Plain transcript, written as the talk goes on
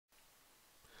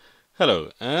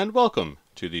Hello and welcome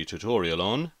to the tutorial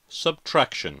on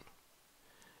subtraction.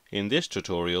 In this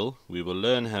tutorial we will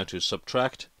learn how to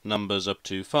subtract numbers up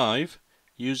to 5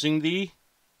 using the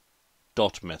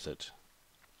dot method.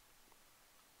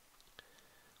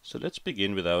 So let's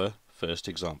begin with our first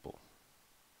example.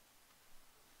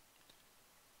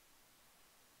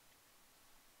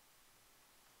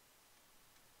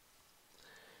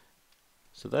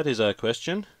 So that is our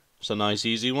question. It's a nice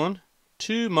easy one.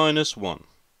 2 minus 1.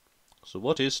 So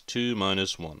what is 2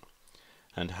 minus 1?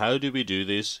 And how do we do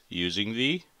this using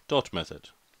the dot method?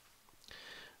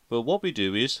 Well, what we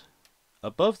do is,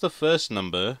 above the first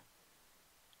number,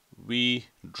 we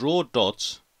draw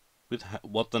dots with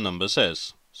what the number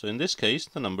says. So in this case,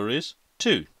 the number is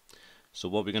 2. So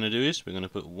what we're going to do is, we're going to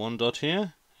put one dot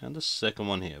here and the second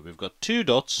one here. We've got 2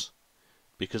 dots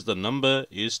because the number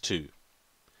is 2.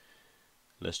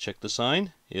 Let's check the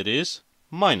sign. It is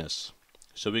minus.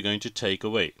 So we're going to take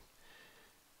away.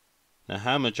 Now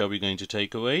how much are we going to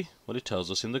take away? Well, it tells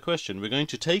us in the question. We're going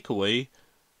to take away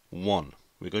 1.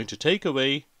 We're going to take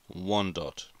away 1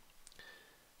 dot.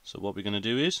 So what we're going to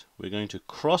do is, we're going to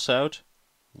cross out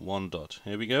 1 dot.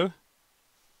 Here we go.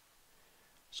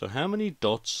 So how many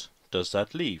dots does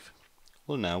that leave?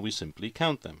 Well, now we simply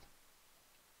count them.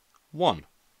 1.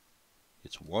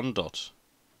 It's 1 dot.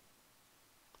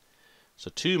 So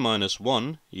 2 minus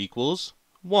 1 equals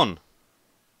 1.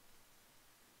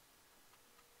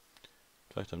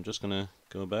 In fact, I'm just going to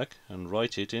go back and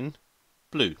write it in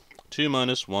blue. 2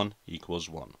 minus 1 equals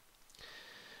 1.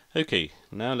 Okay,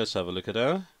 now let's have a look at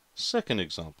our second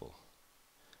example.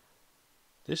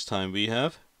 This time we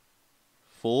have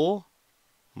 4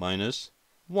 minus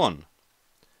 1.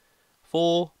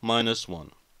 4 minus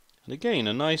 1. And again,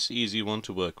 a nice easy one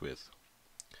to work with.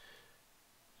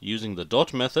 Using the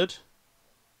dot method,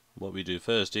 what we do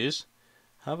first is,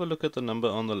 have a look at the number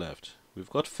on the left. We've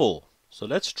got 4. So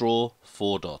let's draw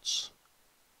 4 dots.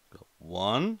 Got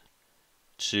 1,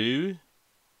 2,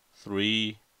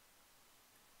 3,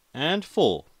 and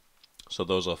 4. So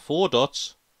those are 4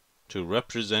 dots to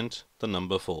represent the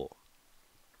number 4.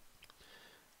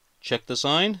 Check the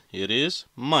sign. It is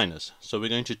minus. So we're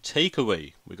going to take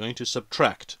away. We're going to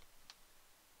subtract.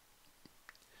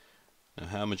 Now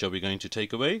how much are we going to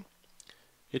take away?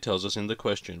 It tells us in the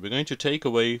question. We're going to take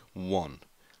away 1.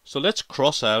 So let's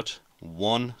cross out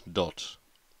 1 dot.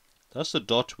 That's the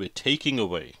dot we're taking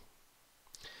away.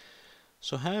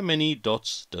 So how many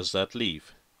dots does that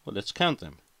leave? Well, let's count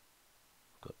them.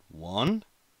 We've got 1,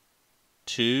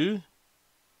 2,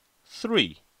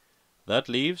 3. That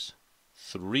leaves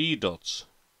 3 dots.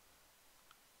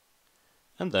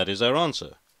 And that is our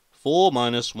answer. 4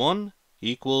 minus 1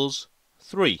 equals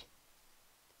 3.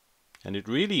 And it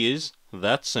really is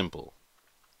that simple.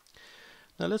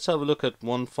 Now let's have a look at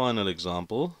one final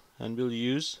example, and we'll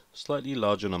use slightly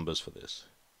larger numbers for this.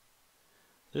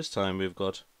 This time we've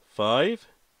got 5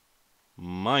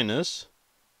 minus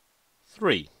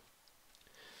 3.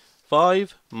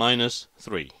 5 minus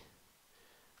 3.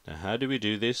 Now how do we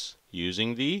do this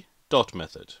using the dot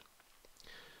method?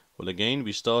 Well, again,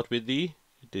 we start with the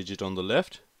digit on the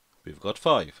left. We've got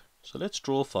 5. So let's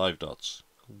draw 5 dots.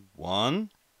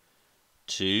 1,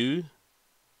 2,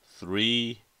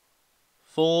 3,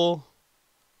 4,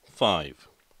 5.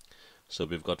 So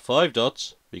we've got 5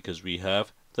 dots because we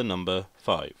have the number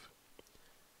 5.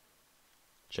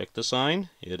 Check the sign.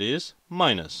 It is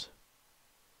minus.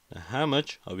 Now how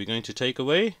much are we going to take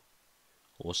away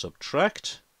or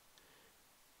subtract?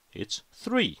 It's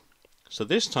 3. So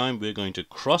this time we're going to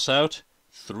cross out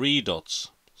 3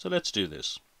 dots. So let's do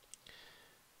this.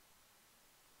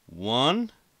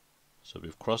 1. So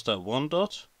we've crossed out 1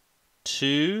 dot.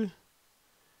 2.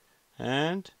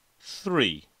 And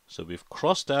 3. So we've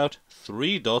crossed out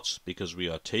 3 dots because we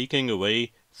are taking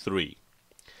away 3.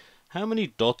 How many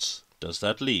dots does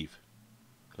that leave?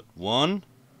 Got 1,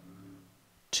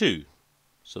 2.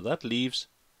 So that leaves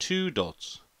 2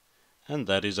 dots. And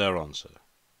that is our answer.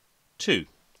 2.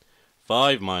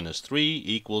 5 minus 3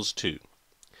 equals 2.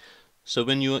 So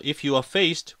if you are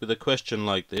faced with a question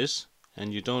like this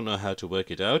and you don't know how to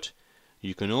work it out,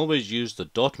 you can always use the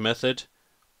dot method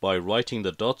by writing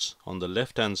the dots on the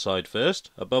left hand side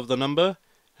first above the number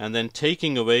and then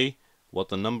taking away what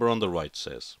the number on the right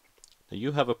says. Now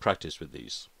you have a practice with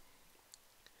these.